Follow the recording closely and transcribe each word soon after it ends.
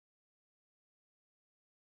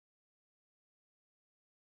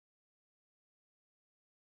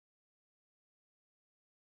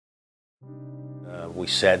We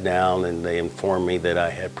sat down and they informed me that I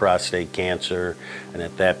had prostate cancer, and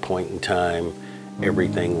at that point in time,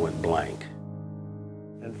 everything went blank.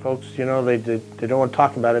 And folks, you know, they don't want to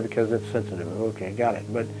talk about it because it's sensitive. Okay, got it,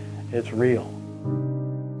 but it's real.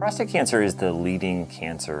 Prostate cancer is the leading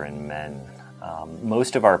cancer in men.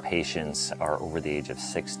 Most of our patients are over the age of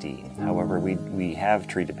 60. However, we have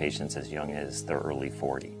treated patients as young as their early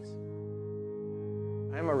 40s.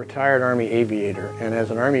 I'm a retired Army aviator, and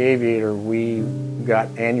as an Army aviator, we got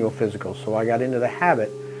annual physicals. So I got into the habit,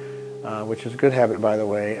 which is a good habit, by the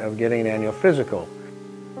way, of getting an annual physical.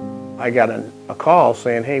 I got a call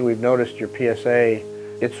saying, hey, we've noticed your PSA,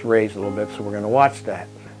 it's raised a little bit, so we're going to watch that.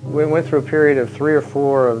 We went through a period of 3 or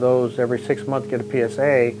 4 of those every 6 months get a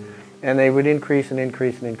PSA, and they would increase and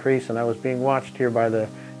increase and increase, and I was being watched here by the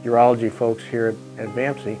urology folks here at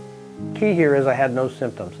VAMC. Key here is I had no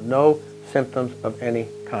symptoms of any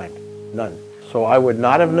kind, none. So I would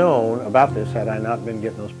not have known about this had I not been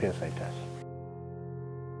getting those PSA tests.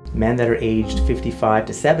 Men that are aged 55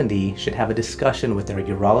 to 70 should have a discussion with their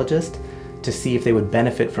urologist to see if they would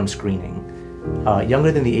benefit from screening.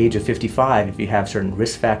 Younger than the age of 55, if you have certain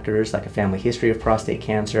risk factors like a family history of prostate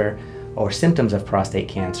cancer or symptoms of prostate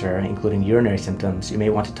cancer, including urinary symptoms, you may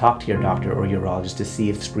want to talk to your doctor or urologist to see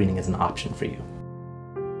if screening is an option for you.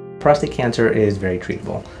 Prostate cancer is very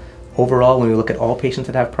treatable. Overall, when we look at all patients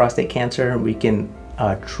that have prostate cancer, we can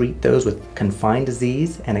treat those with confined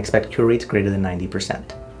disease and expect cure rates greater than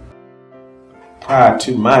 90%. Prior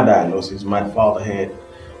to my diagnosis, my father had,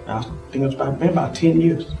 I think it was been about 10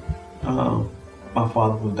 years, my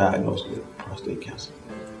father was diagnosed with prostate cancer.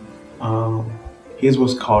 His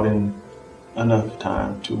was caught in enough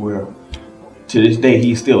time to where, to this day,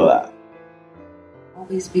 he's still alive.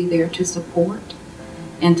 Always be there to support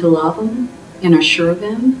and to love them and assure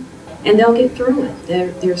them, and they'll get through it.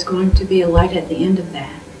 There's going to be a light at the end of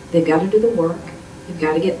that. They've got to do the work, they've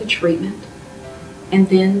got to get the treatment, and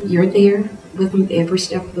then you're there with them every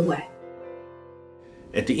step of the way.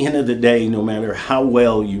 At the end of the day, no matter how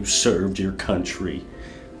well you served your country,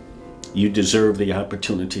 you deserve the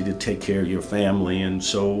opportunity to take care of your family. And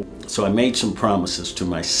so I made some promises to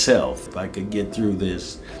myself. If I could get through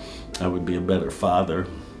this, I would be a better father,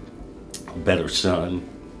 a better son,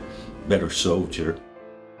 better soldier.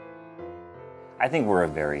 I think we're a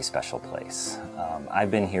very special place. I've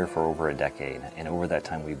been here for over a decade, and over that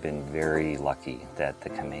time we've been very lucky that the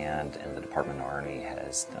command and the Department of Army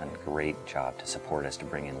has done a great job to support us to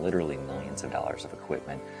bring in literally millions of dollars of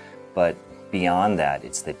equipment. But beyond that,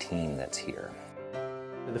 it's the team that's here.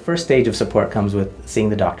 The first stage of support comes with seeing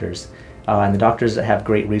the doctors. And the doctors have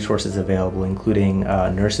great resources available, including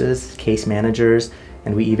nurses, case managers,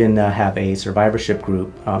 and we even have a survivorship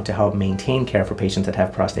group to help maintain care for patients that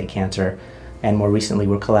have prostate cancer. And more recently,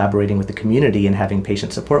 we're collaborating with the community and having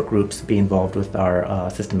patient support groups be involved with our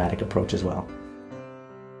systematic approach as well.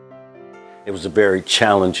 It was a very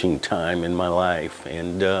challenging time in my life,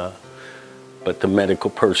 but the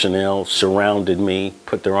medical personnel surrounded me,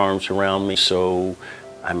 put their arms around me, so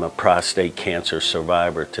I'm a prostate cancer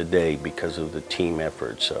survivor today because of the team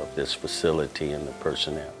efforts of this facility and the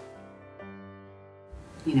personnel.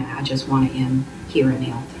 You know, I just want to end here and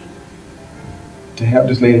healthy. To have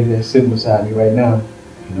this lady that's sitting beside me right now,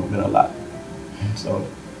 you know, meant a lot. And so,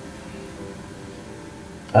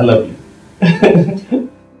 I love you.